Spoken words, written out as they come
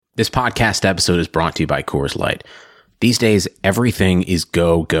This podcast episode is brought to you by Coors Light. These days, everything is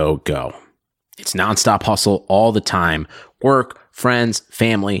go, go, go. It's nonstop hustle all the time. Work, friends,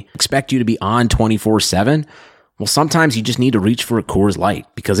 family expect you to be on 24/7. Well, sometimes you just need to reach for a Coors Light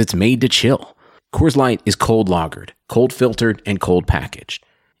because it's made to chill. Coors Light is cold lagered, cold filtered, and cold packaged.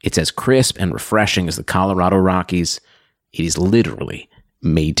 It's as crisp and refreshing as the Colorado Rockies. It is literally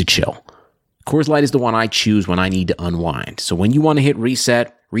made to chill. Coors Light is the one I choose when I need to unwind. So when you want to hit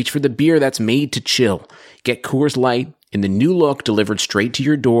reset, reach for the beer that's made to chill. Get Coors Light in the new look delivered straight to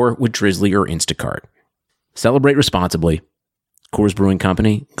your door with Drizzly or Instacart. Celebrate responsibly. Coors Brewing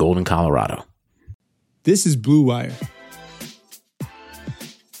Company, Golden, Colorado. This is Blue Wire.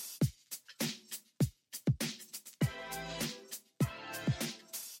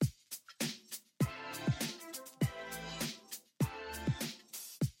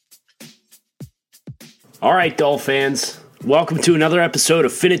 All right, Doll fans, welcome to another episode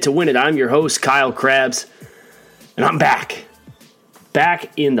of Fin It to Win It. I'm your host, Kyle Krabs, and I'm back.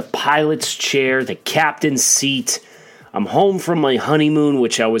 Back in the pilot's chair, the captain's seat. I'm home from my honeymoon,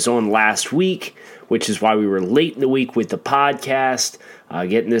 which I was on last week, which is why we were late in the week with the podcast.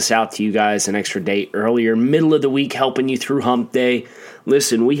 Getting this out to you guys an extra day earlier, middle of the week, helping you through hump day.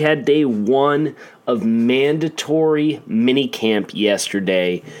 Listen, we had day one of mandatory minicamp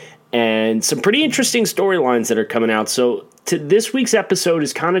yesterday, and some pretty interesting storylines that are coming out. So this week's episode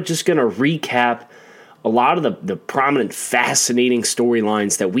is kind of just going to recap a lot of the prominent, fascinating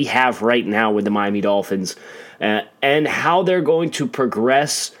storylines that we have right now with the Miami Dolphins and how they're going to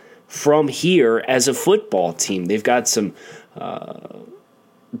progress from here as a football team. They've got some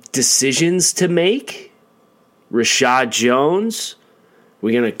decisions to make. Reshad Jones,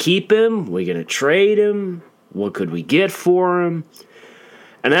 we're going to keep him? We're going to trade him? What could we get for him?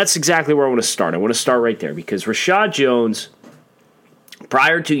 And that's exactly where I want to start. I want to start right there because Reshad Jones,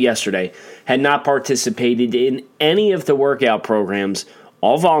 prior to yesterday, had not participated in any of the workout programs,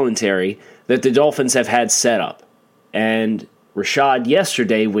 all voluntary, that the Dolphins have had set up. And Reshad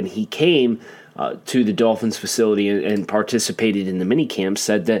yesterday, when he came to the Dolphins facility and participated in the minicamp,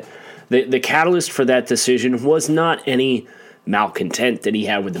 said that the catalyst for that decision was not any malcontent that he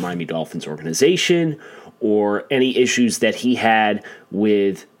had with the Miami Dolphins organization or any issues that he had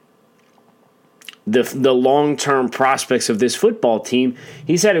with the long-term prospects of this football team.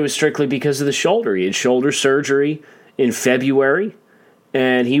 He said it was strictly because of the shoulder. He had shoulder surgery in February,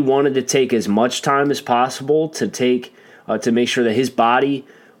 and he wanted to take as much time as possible to make sure that his body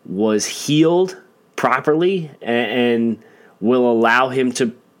was healed properly and will allow him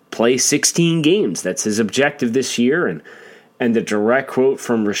to play 16 games. That's his objective this year, and the direct quote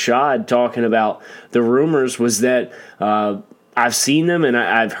from Reshad talking about the rumors was that I've seen them and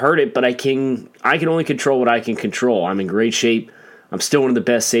I've heard it, but I can only control what I can control. I'm in great shape. I'm still one of the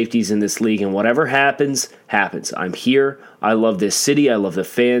best safeties in this league, and whatever happens, happens. I'm here. I love this city. I love the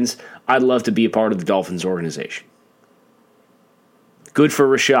fans. I'd love to be a part of the Dolphins organization. Good for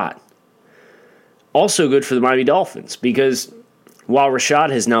Reshad. Also good for the Miami Dolphins, because while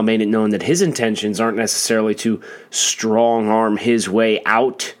Reshad has now made it known that his intentions aren't necessarily to strong-arm his way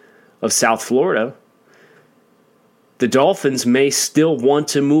out of South Florida, the Dolphins may still want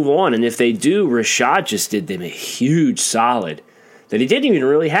to move on. And if they do, Reshad just did them a huge solid that he didn't even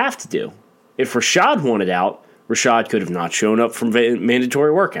really have to do. If Reshad wanted out, Reshad could have not shown up for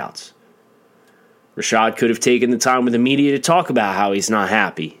mandatory workouts. Reshad could have taken the time with the media to talk about how he's not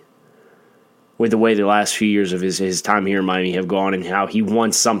happy with the way the last few years of his time here in Miami have gone and how he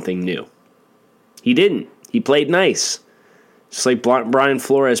wants something new. He didn't. He played nice. Just like Brian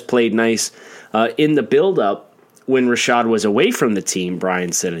Flores played nice in the build-up when Reshad was away from the team.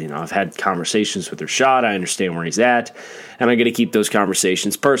 Brian said, I've had conversations with Reshad. I understand where he's at, and I'm going to keep those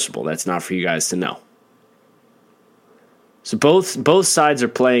conversations personal. That's not for you guys to know. So both sides are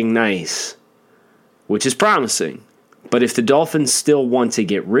playing nice, which is promising. But if the Dolphins still want to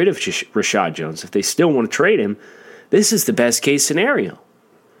get rid of Reshad Jones, if they still want to trade him, this is the best case scenario.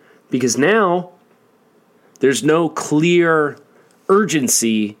 Because now there's no clear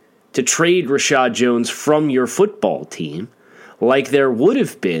urgency to trade Reshad Jones from your football team like there would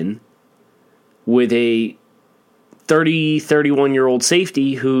have been with a 31-year-old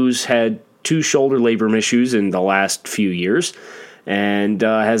safety who's had 2 shoulder labrum issues in the last few years and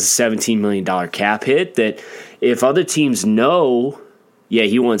has a $17 million cap hit that if other teams know, yeah,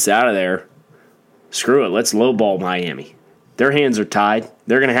 he wants out of there, screw it, let's lowball Miami. Their hands are tied.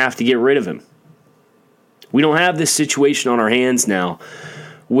 They're going to have to get rid of him. We don't have this situation on our hands now,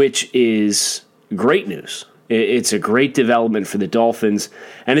 which is great news. It's a great development for the Dolphins,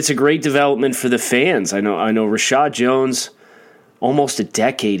 and it's a great development for the fans. I know Reshad Jones almost a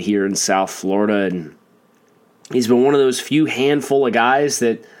decade here in South Florida, and he's been one of those few handful of guys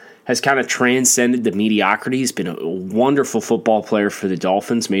that has kind of transcended the mediocrity. He's been a wonderful football player for the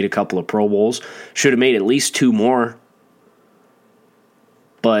Dolphins, made a couple of Pro Bowls, should have made at least 2 more.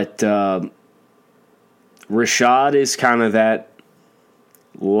 But Rashad is kind of that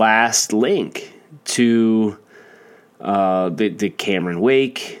last link to the Cameron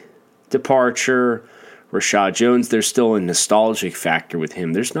Wake departure, Rashad Jones. There's still a nostalgic factor with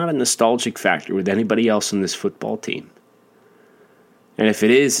him. There's not a nostalgic factor with anybody else on this football team. And if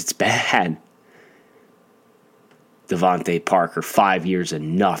it is, it's bad. Devontae Parker, 5 years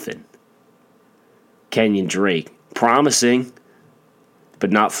and nothing. Kenyon Drake, promising,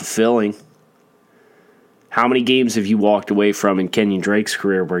 but not fulfilling. How many games have you walked away from in Kenyon Drake's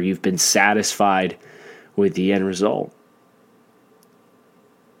career where you've been satisfied with the end result?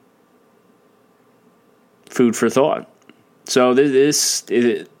 Food for thought. So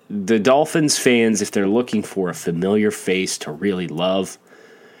the Dolphins fans, if they're looking for a familiar face to really love,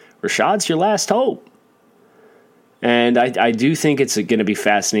 Rashad's your last hope. And I do think it's going to be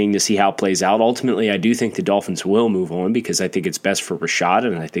fascinating to see how it plays out. Ultimately, I do think the Dolphins will move on because I think it's best for Rashad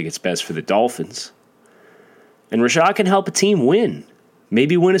and I think it's best for the Dolphins. And Rashad can help a team win.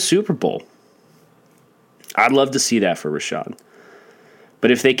 Maybe win a Super Bowl. I'd love to see that for Rashad.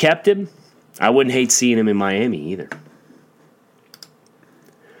 But if they kept him, I wouldn't hate seeing him in Miami either.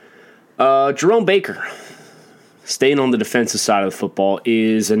 Jerome Baker, staying on the defensive side of the football,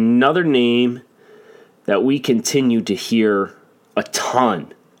 is another name that we continue to hear a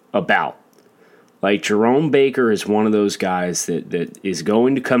ton about. Like, Jerome Baker is one of those guys that is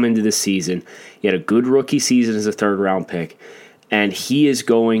going to come into the season. He had a good rookie season as a third-round pick, and he is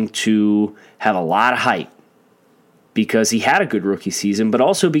going to have a lot of hype because he had a good rookie season, but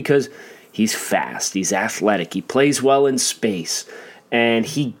also because he's fast, he's athletic, he plays well in space, and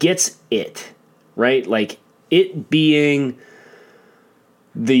he gets it, right? Like, it being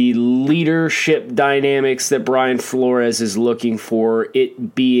the leadership dynamics that Brian Flores is looking for,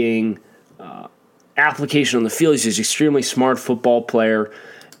 it being application on the field. He's an extremely smart football player.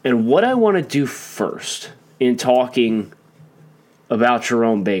 And what I want to do first in talking about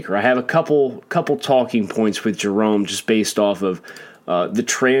Jerome Baker, I have a couple talking points with Jerome just based off of the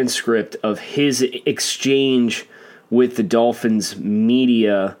transcript of his exchange with the Dolphins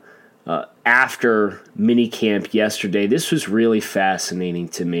media after minicamp yesterday. This was really fascinating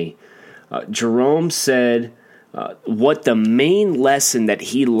to me. Jerome said what the main lesson that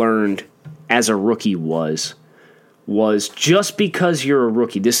he learned as a rookie was just because you're a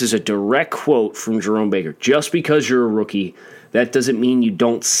rookie, this is a direct quote from Jerome Baker, just because you're a rookie, that doesn't mean you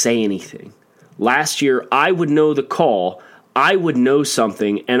don't say anything. Last year, I would know the call, I would know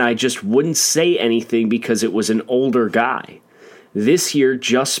something, and I just wouldn't say anything because it was an older guy. This year,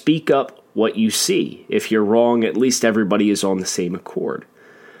 just speak up what you see. If you're wrong, at least everybody is on the same accord.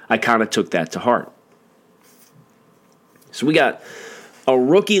 I kind of took that to heart. So we got a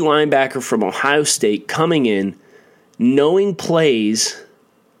rookie linebacker from Ohio State coming in, knowing plays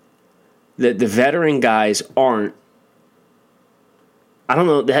that the veteran guys aren't. I don't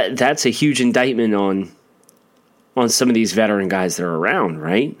know, that's a huge indictment on some of these veteran guys that are around,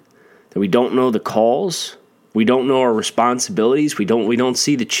 right? That we don't know the calls, we don't know our responsibilities, we don't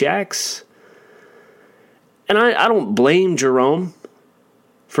see the checks. And I don't blame Jerome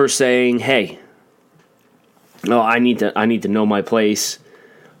for saying, hey, no, I need to know my place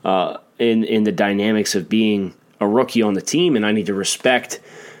in the dynamics of being a rookie on the team, and I need to respect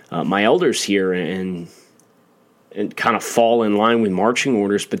my elders here and kind of fall in line with marching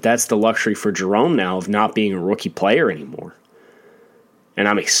orders. But that's the luxury for Jerome now of not being a rookie player anymore. And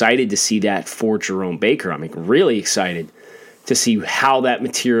I'm excited to see that for Jerome Baker. I'm really excited to see how that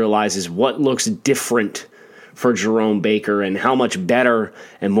materializes, what looks different for Jerome Baker, and how much better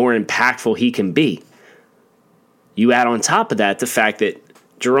and more impactful he can be. You add on top of that the fact that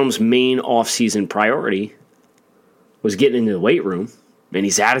Jerome's main offseason priority was getting into the weight room, and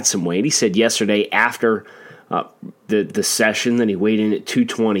he's added some weight. He said yesterday after the session that he weighed in at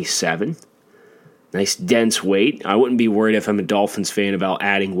 227. Nice dense weight. I wouldn't be worried if I'm a Dolphins fan about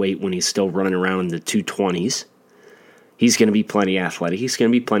adding weight when he's still running around in the 220s. He's going to be plenty athletic. He's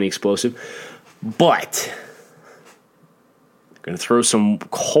going to be plenty explosive. But I'm going to throw some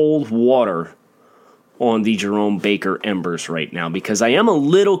cold water on the Jerome Baker embers right now because I am a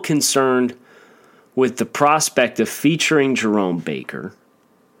little concerned with the prospect of featuring Jerome Baker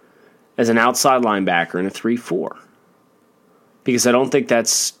as an outside linebacker in a 3-4. Because I don't think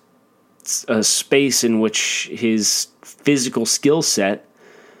that's a space in which his physical skill set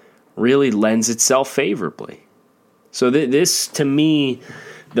really lends itself favorably. So this, to me,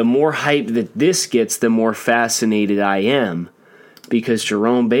 the more hype that this gets, the more fascinated I am, because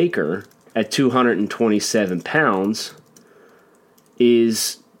Jerome Baker at 227 pounds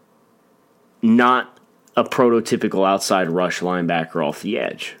is not a prototypical outside rush linebacker off the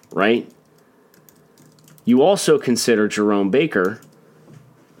edge, right? You also consider Jerome Baker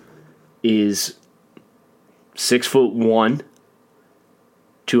is 6'1",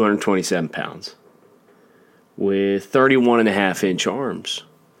 227 pounds with 31.5-inch arms.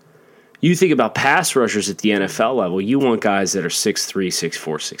 You think about pass rushers at the NFL level, you want guys that are 6'3",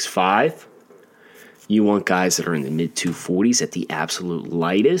 6'4", 6'5". You want guys that are in the mid-240s at the absolute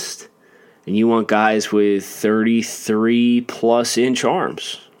lightest. And you want guys with 33-plus inch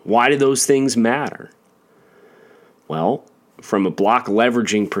arms. Why do those things matter? Well, from a block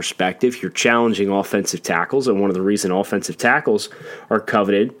leveraging perspective, you're challenging offensive tackles, and one of the reasons offensive tackles are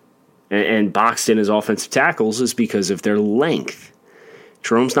coveted and boxed in as offensive tackles is because of their length.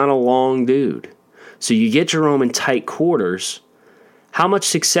 Jerome's not a long dude. So you get Jerome in tight quarters, how much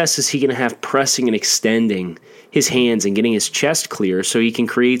success is he going to have pressing and extending his hands and getting his chest clear so he can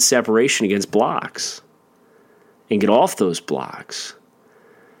create separation against blocks and get off those blocks?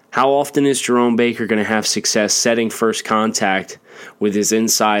 How often is Jerome Baker going to have success setting first contact with his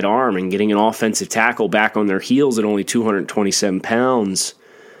inside arm and getting an offensive tackle back on their heels at only 227 pounds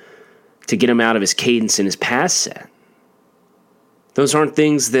to get him out of his cadence in his pass set? Those aren't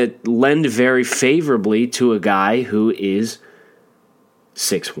things that lend very favorably to a guy who is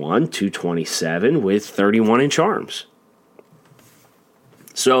 6'1", 227 with 31-inch arms.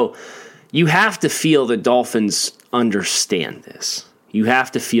 So you have to feel the Dolphins understand this. You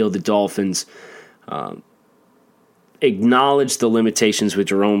have to feel the Dolphins acknowledge the limitations with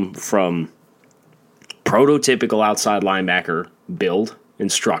Jerome from prototypical outside linebacker build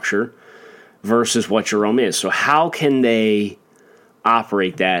and structure versus what Jerome is. So how can they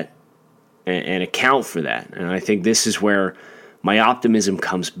operate that and account for that? And I think this is where my optimism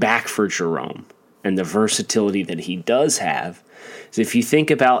comes back for Jerome and the versatility that he does have. Is if you think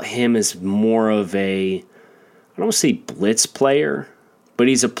about him as more of a, I don't want to say blitz player, but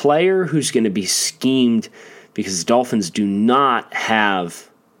he's a player who's going to be schemed because the Dolphins do not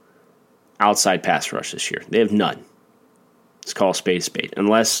have outside pass rush this year. They have none. Let's call a spade,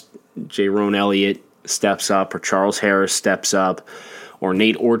 unless Jaron Elliott steps up or Charles Harris steps up or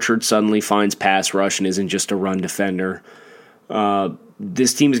Nate Orchard suddenly finds pass rush and isn't just a run defender.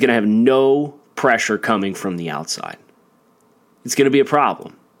 This team is going to have no pressure coming from the outside. It's going to be a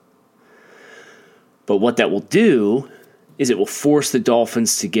problem. But what that will do is it will force the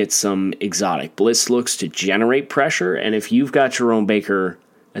Dolphins to get some exotic blitz looks to generate pressure. And if you've got Jerome Baker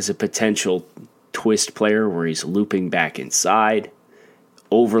as a potential twist player where he's looping back inside,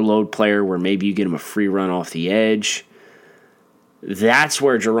 overload player where maybe you get him a free run off the edge, that's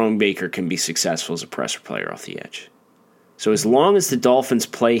where Jerome Baker can be successful as a pressure player off the edge. So as long as the Dolphins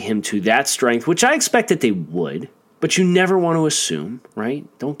play him to that strength, which I expect that they would, but you never want to assume, right?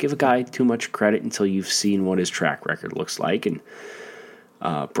 Don't give a guy too much credit until you've seen what his track record looks like. And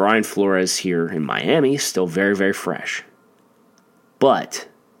Brian Flores here in Miami is still very, very fresh. But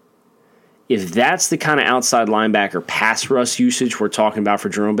if that's the kind of outside linebacker pass rush usage we're talking about for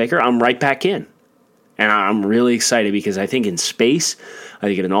Jerome Baker, I'm right back in. And I'm really excited because I think in space, I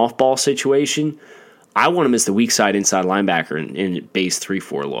think in an off-ball situation, I want him as the weak side inside linebacker in base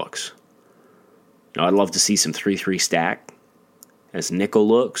 3-4 looks. You know, I'd love to see some 3-3 stack as nickel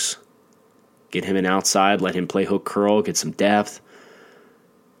looks. Get him in outside, let him play hook curl, get some depth.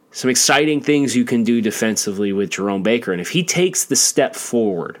 Some exciting things you can do defensively with Jerome Baker. And if he takes the step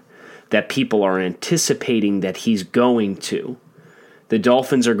forward that people are anticipating that he's going to, the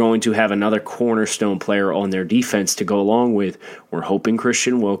Dolphins are going to have another cornerstone player on their defense to go along with. We're hoping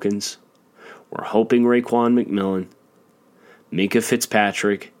Christian Wilkins. We're hoping Raekwon McMillan, Minkah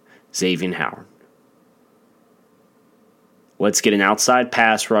Fitzpatrick, Xavier Howard. Let's get an outside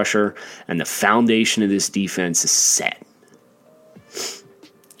pass rusher, and the foundation of this defense is set.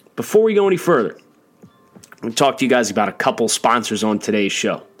 Before we go any further, I'm going to talk to you guys about a couple sponsors on today's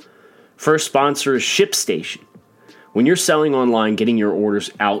show. First sponsor is ShipStation. When you're selling online, getting your orders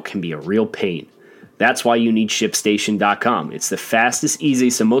out can be a real pain. That's why you need ShipStation.com. It's the fastest,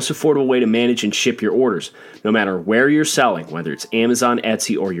 easiest, and most affordable way to manage and ship your orders. No matter where you're selling, whether it's Amazon,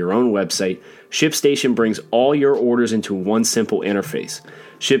 Etsy, or your own website, ShipStation brings all your orders into one simple interface.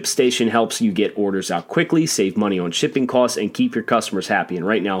 ShipStation helps you get orders out quickly, save money on shipping costs, and keep your customers happy. And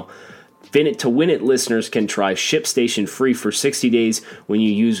right now, Fin It to Win It listeners can try ShipStation free for 60 days when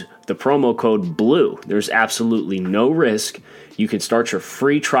you use the promo code BLUE. There's absolutely no risk. You can start your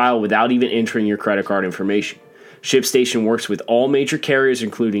free trial without even entering your credit card information. ShipStation works with all major carriers,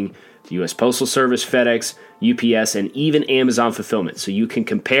 including the U.S. Postal Service, FedEx, UPS, and even Amazon Fulfillment, so you can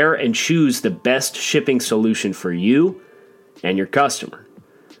compare and choose the best shipping solution for you and your customer.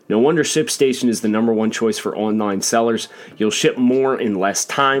 No wonder ShipStation is the number one choice for online sellers. You'll ship more in less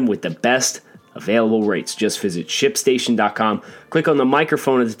time with the best available rates. Just visit ShipStation.com, click on the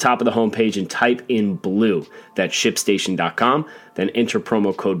microphone at the top of the homepage, and type in BLUE. That's ShipStation.com, then enter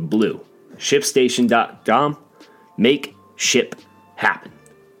promo code BLUE. ShipStation.com, make ship happen.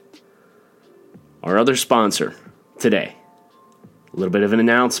 Our other sponsor today, a little bit of an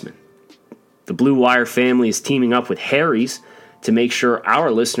announcement. The Blue Wire family is teaming up with Harry's to make sure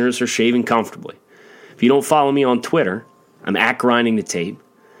our listeners are shaving comfortably. If you don't follow me on Twitter, I'm at Grinding the Tape,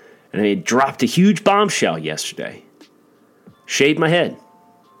 and I dropped a huge bombshell yesterday. Shaved my head.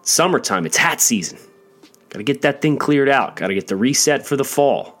 It's summertime. It's hat season. Got to get that thing cleared out. Got to get the reset for the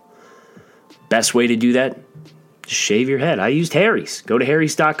fall. Best way to do that, just shave your head. I used Harry's. Go to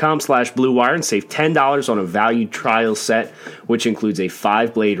harrys.com/bluewire and save $10 on a valued trial set, which includes a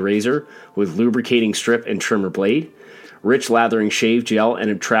 5-blade razor with lubricating strip and trimmer blade, rich lathering shave gel, and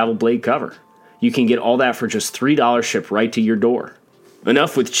a travel blade cover. You can get all that for just $3 shipped right to your door.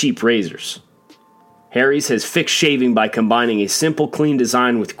 Enough with cheap razors. Harry's has fixed shaving by combining a simple, clean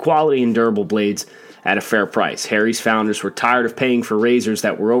design with quality and durable blades at a fair price. Harry's founders were tired of paying for razors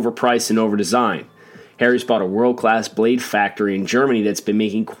that were overpriced and overdesigned. Harry's bought a world-class blade factory in Germany that's been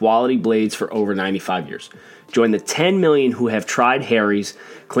making quality blades for over 95 years. Join the 10 million who have tried Harry's.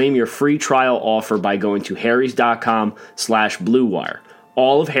 Claim your free trial offer by going to harrys.com/bluewire.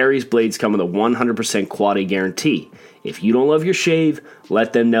 All of Harry's blades come with a 100% quality guarantee. If you don't love your shave,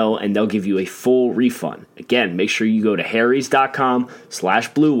 let them know and they'll give you a full refund. Again, make sure you go to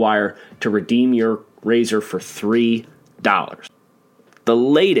harrys.com/bluewire to redeem your razor for $3. The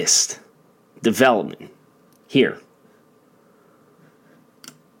latest development here,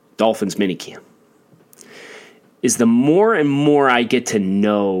 Dolphins minicamp, is the more and more I get to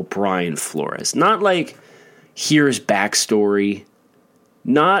know Brian Flores. Not like hear his backstory,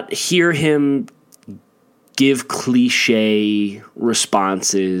 not hear him give cliche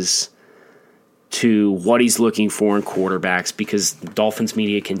responses to what he's looking for in quarterbacks, because Dolphins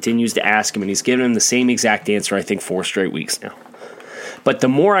media continues to ask him, and he's given him the same exact answer, I think, 4 straight weeks now. But the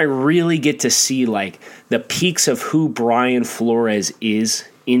more I really get to see like the peaks of who Brian Flores is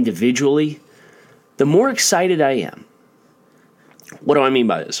individually, the more excited I am. What do I mean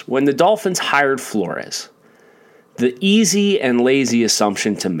by this? When the Dolphins hired Flores, the easy and lazy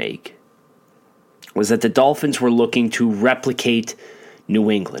assumption to make was that the Dolphins were looking to replicate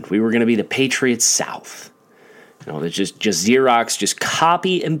New England. We were going to be the Patriots South. You know, they're just Xerox, just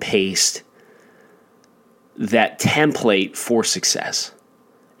copy and paste that template for success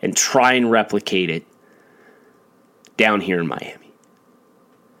and try and replicate it down here in Miami.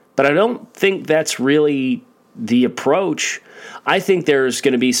 But I don't think that's really the approach. I think there's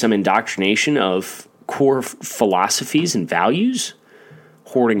going to be some indoctrination of core philosophies and values,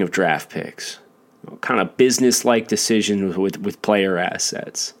 hoarding of draft picks, kind of business-like decisions with player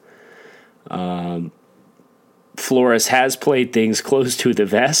assets. Flores has played things close to the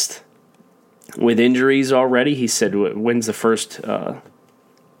vest with injuries already. He said, when's the first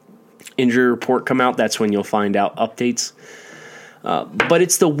injury report come out? That's when you'll find out updates. But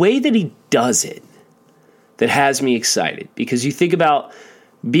it's the way that he does it that has me excited, because you think about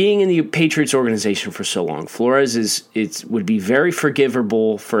being in the Patriots organization for so long. Flores would be very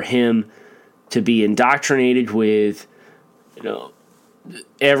forgivable for him to be indoctrinated with, you know,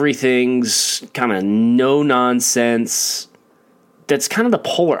 everything's kind of no nonsense. That's kind of the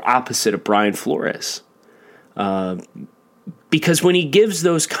polar opposite of Brian Flores. Because when he gives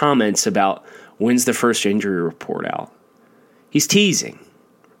those comments about when's the first injury report out, he's teasing.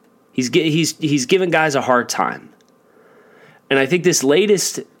 He's giving guys a hard time. And I think this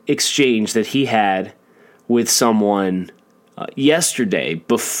latest exchange that he had with someone yesterday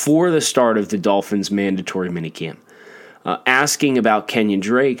before the start of the Dolphins' mandatory minicamp, asking about Kenyon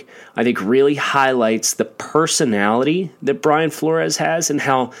Drake, I think really highlights the personality that Brian Flores has and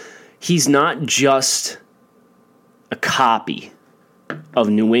how he's not just a copy of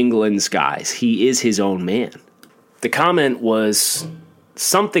New England's guys. He is his own man. The comment was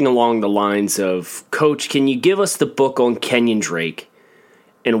something along the lines of, Coach, can you give us the book on Kenyon Drake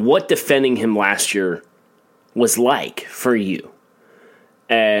and what defending him last year was like for you,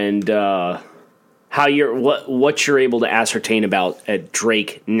 and how what you're able to ascertain about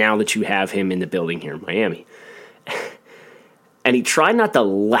Drake now that you have him in the building here in Miami. And he tried not to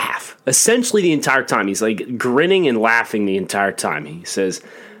laugh essentially the entire time. He's like grinning and laughing the entire time. He says,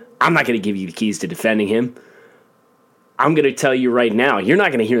 I'm not going to give you the keys to defending him. I'm going to tell you right now, you're not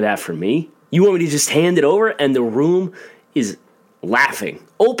going to hear that from me. You want me to just hand it over? And the room is laughing,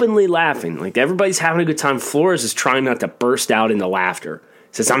 openly laughing. Like everybody's having a good time. Flores is trying not to burst out into laughter.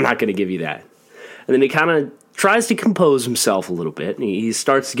 Says, I'm not going to give you that. And then he kind of tries to compose himself a little bit. And he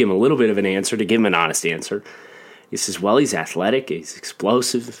starts to give him a little bit of an answer, to give him an honest answer. He says, well, he's athletic, he's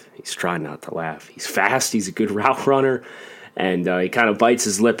explosive, he's trying not to laugh. He's fast, he's a good route runner. And he kind of bites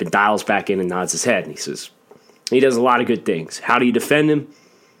his lip and dials back in and nods his head. And he says, he does a lot of good things. How do you defend him?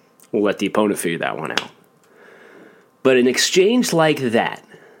 We'll let the opponent figure that one out. But an exchange like that,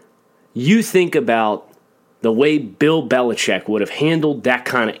 you think about the way Bill Belichick would have handled that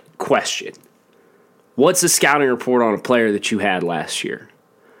kind of question. What's the scouting report on a player that you had last year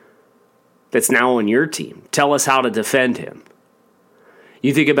that's now on your team? Tell us how to defend him.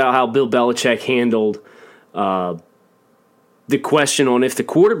 You think about how Bill Belichick handled the question on if the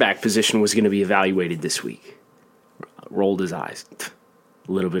quarterback position was going to be evaluated this week. Rolled his eyes.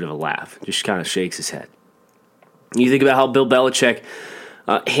 A little bit of a laugh. Just kind of shakes his head. You think about how Bill Belichick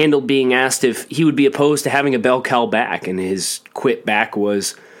handled being asked if he would be opposed to having a bell cow back, and his quip back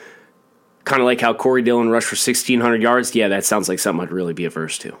was kind of like how Corey Dillon rushed for 1,600 yards. Yeah, that sounds like something I'd really be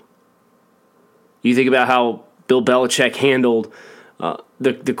averse to. You think about how Bill Belichick handled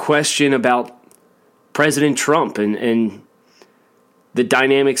the question about President Trump and the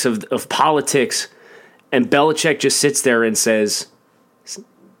dynamics of politics, and Belichick just sits there and says,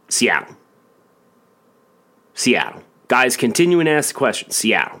 Seattle. Seattle. Guys continuing to ask the question,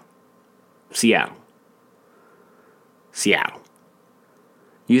 Seattle. Seattle. Seattle.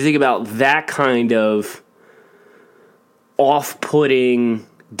 You think about that kind of off-putting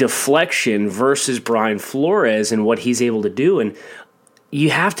deflection versus Brian Flores and what he's able to do. And you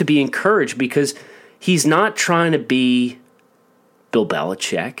have to be encouraged because he's not trying to be Bill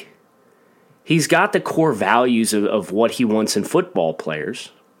Belichick. He's got the core values of what he wants in football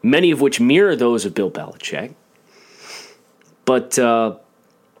players, many of which mirror those of Bill Belichick. But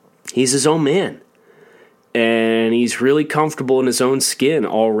he's his own man. And he's really comfortable in his own skin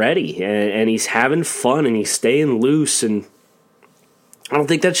already. And he's having fun and he's staying loose. And I don't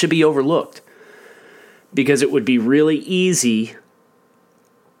think that should be overlooked. Because it would be really easy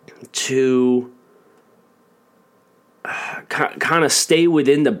to kind of stay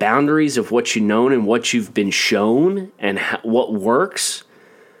within the boundaries of what you know and what you've been shown and what works.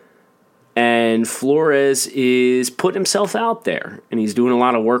 And Flores is putting himself out there, and he's doing a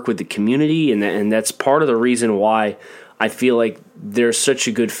lot of work with the community, and that's part of the reason why I feel like there's such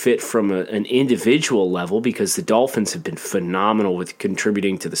a good fit from an individual level, because the Dolphins have been phenomenal with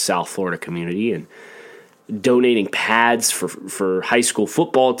contributing to the South Florida community and donating pads for high school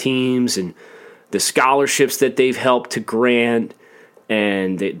football teams and the scholarships that they've helped to grant,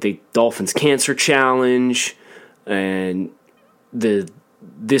 and the Dolphins Cancer Challenge, and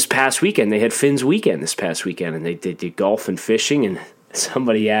this past weekend, they had Finn's Weekend this past weekend, and they did golf and fishing, and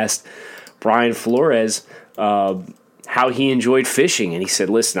somebody asked Brian Flores how he enjoyed fishing, and he said,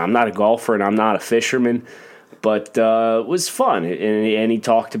 listen, I'm not a golfer and I'm not a fisherman, but it was fun, and he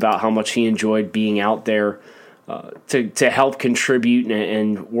talked about how much he enjoyed being out there to help contribute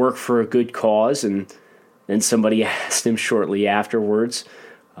and work for a good cause, and then somebody asked him shortly afterwards,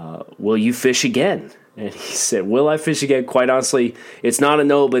 will you fish again? And he said, will I fish again? Quite honestly, it's not a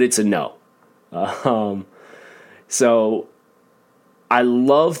no, but it's a no. So I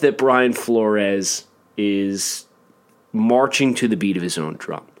love that Brian Flores is marching to the beat of his own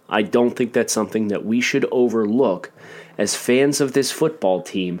drum. I don't think that's something that we should overlook as fans of this football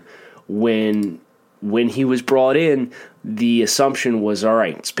team. When he was brought in, the assumption was, all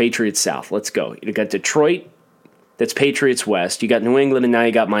right, it's Patriots South. Let's go. You got Detroit. That's Patriots West. You got New England, and now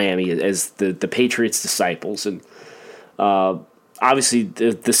you got Miami as the Patriots' disciples. And obviously,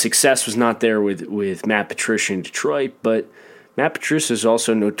 the success was not there with Matt Patricia in Detroit, but Matt Patricia is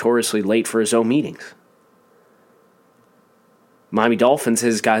also notoriously late for his own meetings. Miami Dolphins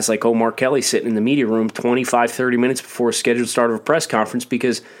has guys like Omar Kelly sitting in the media room 25, 30 minutes before a scheduled start of a press conference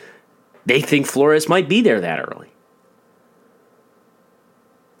because they think Flores might be there that early.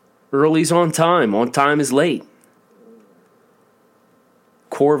 Early's on time is late.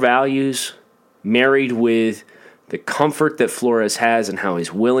 Core values married with the comfort that Flores has and how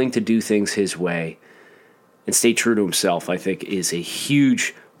he's willing to do things his way and stay true to himself, I think, is a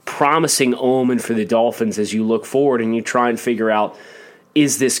huge, promising omen for the Dolphins as you look forward and you try and figure out,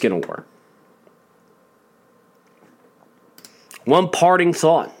 is this going to work? One parting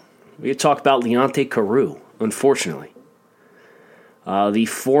thought. We could talk about Leonte Carroo, unfortunately. The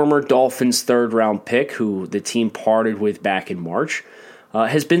former Dolphins third-round pick, who the team parted with back in March,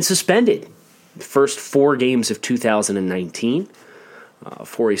 has been suspended the first 4 games of 2019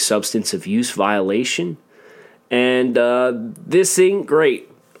 for a substance abuse violation. And this ain't great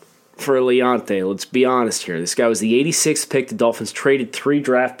for Leonte. Let's be honest here. This guy was the 86th pick. The Dolphins traded 3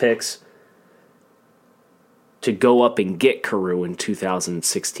 draft picks to go up and get Carew in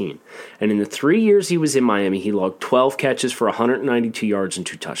 2016. And in the 3 years he was in Miami, he logged 12 catches for 192 yards and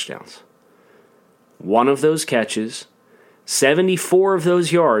 2 touchdowns. One of those catches, 74 of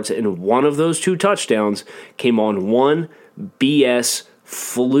those yards, and one of those 2 touchdowns came on one BS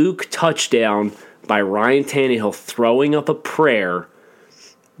fluke touchdown by Ryan Tannehill throwing up a prayer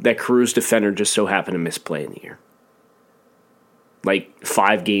that Carew's defender just so happened to misplay in the air. Like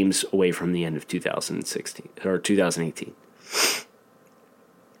 5 games away from the end of 2016 or 2018.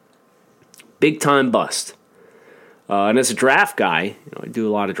 Big time bust. And as a draft guy, I do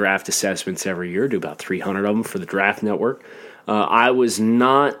a lot of draft assessments every year, do about 300 of them for the Draft Network. I was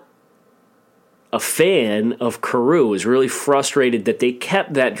not a fan of Carew. Was really frustrated that they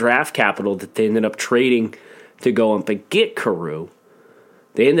kept that draft capital that they ended up trading to go up and get Carew.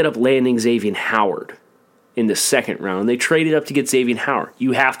 They ended up landing Xavier Howard in the second round. They traded up to get Xavier Howard.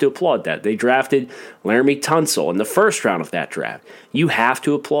 You have to applaud that. They drafted Laramie Tunsil in the first round of that draft. You have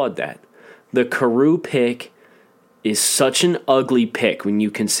to applaud that. The Carew pick is such an ugly pick when you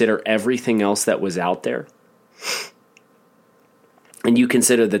consider everything else that was out there. And you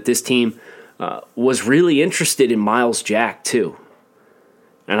consider that this team was really interested in Miles Jack too.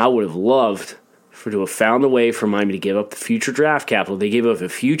 And I would have loved to have found a way for Miami to give up the future draft capital. They gave up a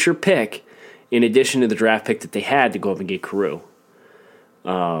future pick in addition to the draft pick that they had to go up and get Carew.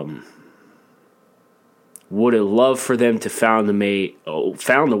 Would have loved for them to found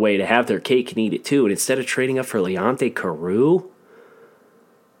a way to have their cake and eat it too. And instead of trading up for Leonte Carew,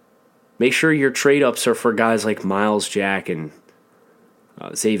 make sure your trade-ups are for guys like Miles Jack and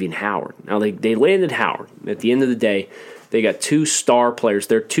Xavier Howard. Now, they landed Howard. At the end of the day, they got 2 star players.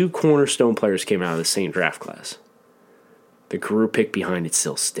 Their 2 cornerstone players came out of the same draft class. The Carew pick behind it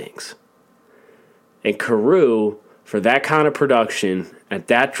still stinks. And Carew, for that kind of production at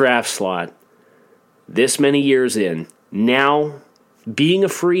that draft slot, this many years in, now being a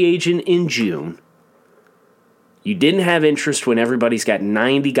free agent in June, you didn't have interest when everybody's got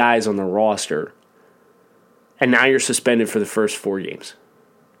 90 guys on the roster, and now you're suspended for the first 4 games.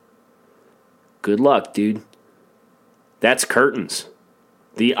 Good luck, dude. That's curtains.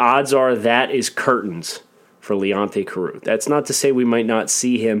 The odds are that is curtains for Leonte Carew. That's not to say we might not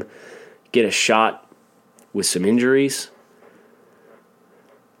see him get a shot with some injuries,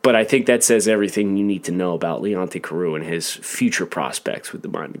 but I think that says everything you need to know about Leonte Carew and his future prospects with the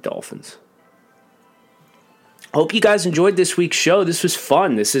Miami Dolphins. Hope you guys enjoyed this week's show. This was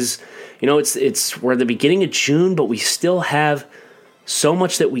fun. This is, we're at the beginning of June, but we still have so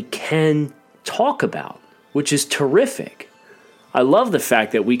much that we can talk about, which is terrific. I love the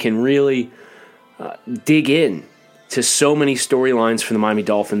fact that we can really dig in to so many storylines for the Miami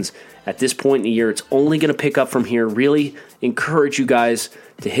Dolphins at this point in the year. It's only going to pick up from here. Really encourage you guys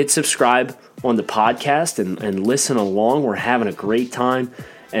to hit subscribe on the podcast and listen along. We're having a great time,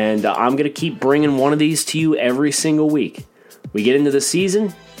 and I'm going to keep bringing one of these to you every single week. We get into the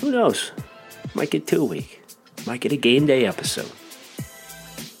season, who knows? Might get 2 a week. Might get a game day episode.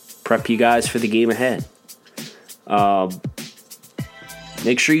 Prep you guys for the game ahead.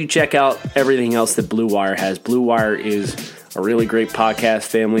 Make sure you check out everything else that Blue Wire has. Blue Wire is a really great podcast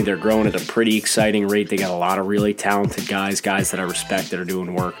family. They're growing at a pretty exciting rate. They got a lot of really talented guys that I respect that are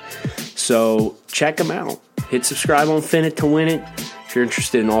doing work. So check them out. Hit subscribe on Fin It to Win It. If you're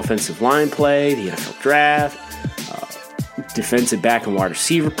interested in offensive line play, the NFL draft, defensive back and wide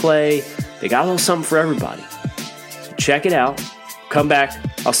receiver play, they got a little something for everybody. So check it out. Come back.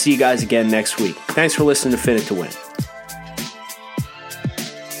 I'll see you guys again next week. Thanks for listening to Fin It to Win It.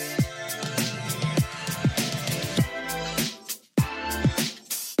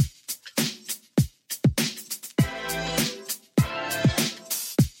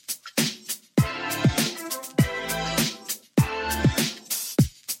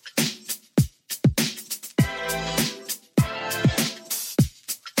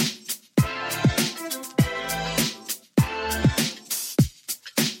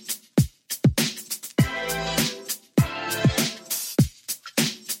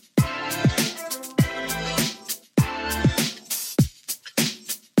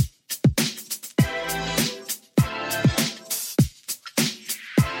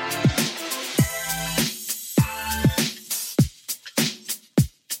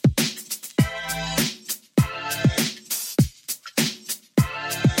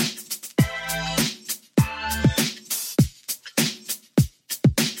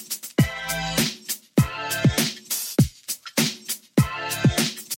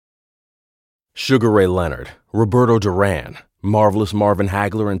 Sugar Ray Leonard, Roberto Duran, Marvelous Marvin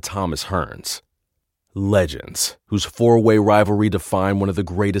Hagler, and Thomas Hearns. Legends, whose four-way rivalry defined one of the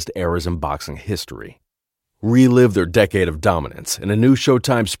greatest eras in boxing history. Relive their decade of dominance in a new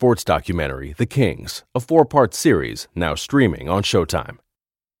Showtime sports documentary, The Kings, a 4-part series now streaming on Showtime.